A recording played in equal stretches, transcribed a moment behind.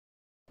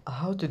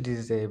How to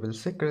disable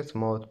secret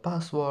mode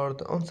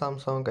password on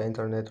Samsung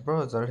Internet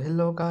Browser.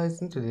 Hello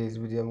guys, in today's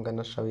video I'm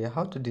gonna show you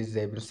how to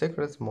disable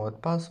secret mode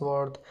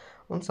password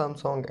on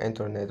Samsung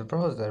Internet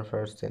Browser.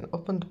 First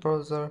open the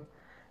browser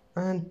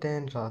and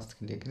then just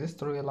click these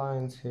three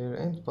lines here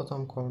in the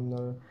bottom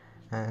corner,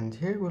 and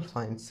here you will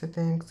find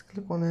settings.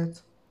 Click on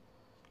it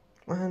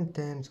and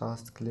then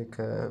just click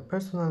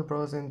personal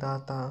browsing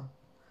data,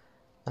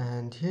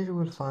 and here you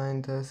will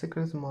find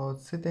secret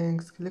mode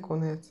settings. Click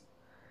on it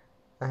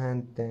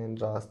and then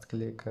just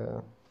click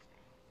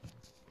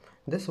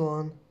this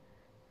one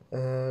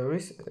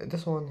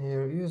this one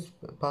here, use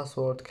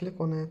password. Click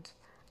on it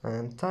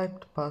and type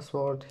the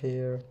password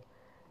here,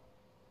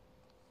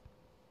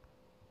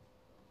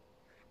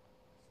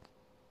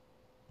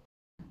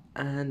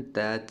 and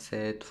that's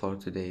it for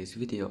today's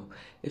video.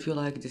 If you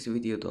like this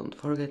video, don't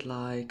forget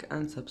like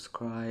and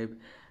subscribe,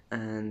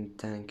 and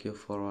thank you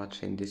for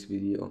watching this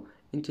video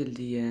until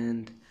the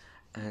end,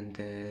 and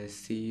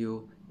see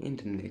you in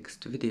the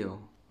next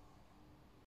video.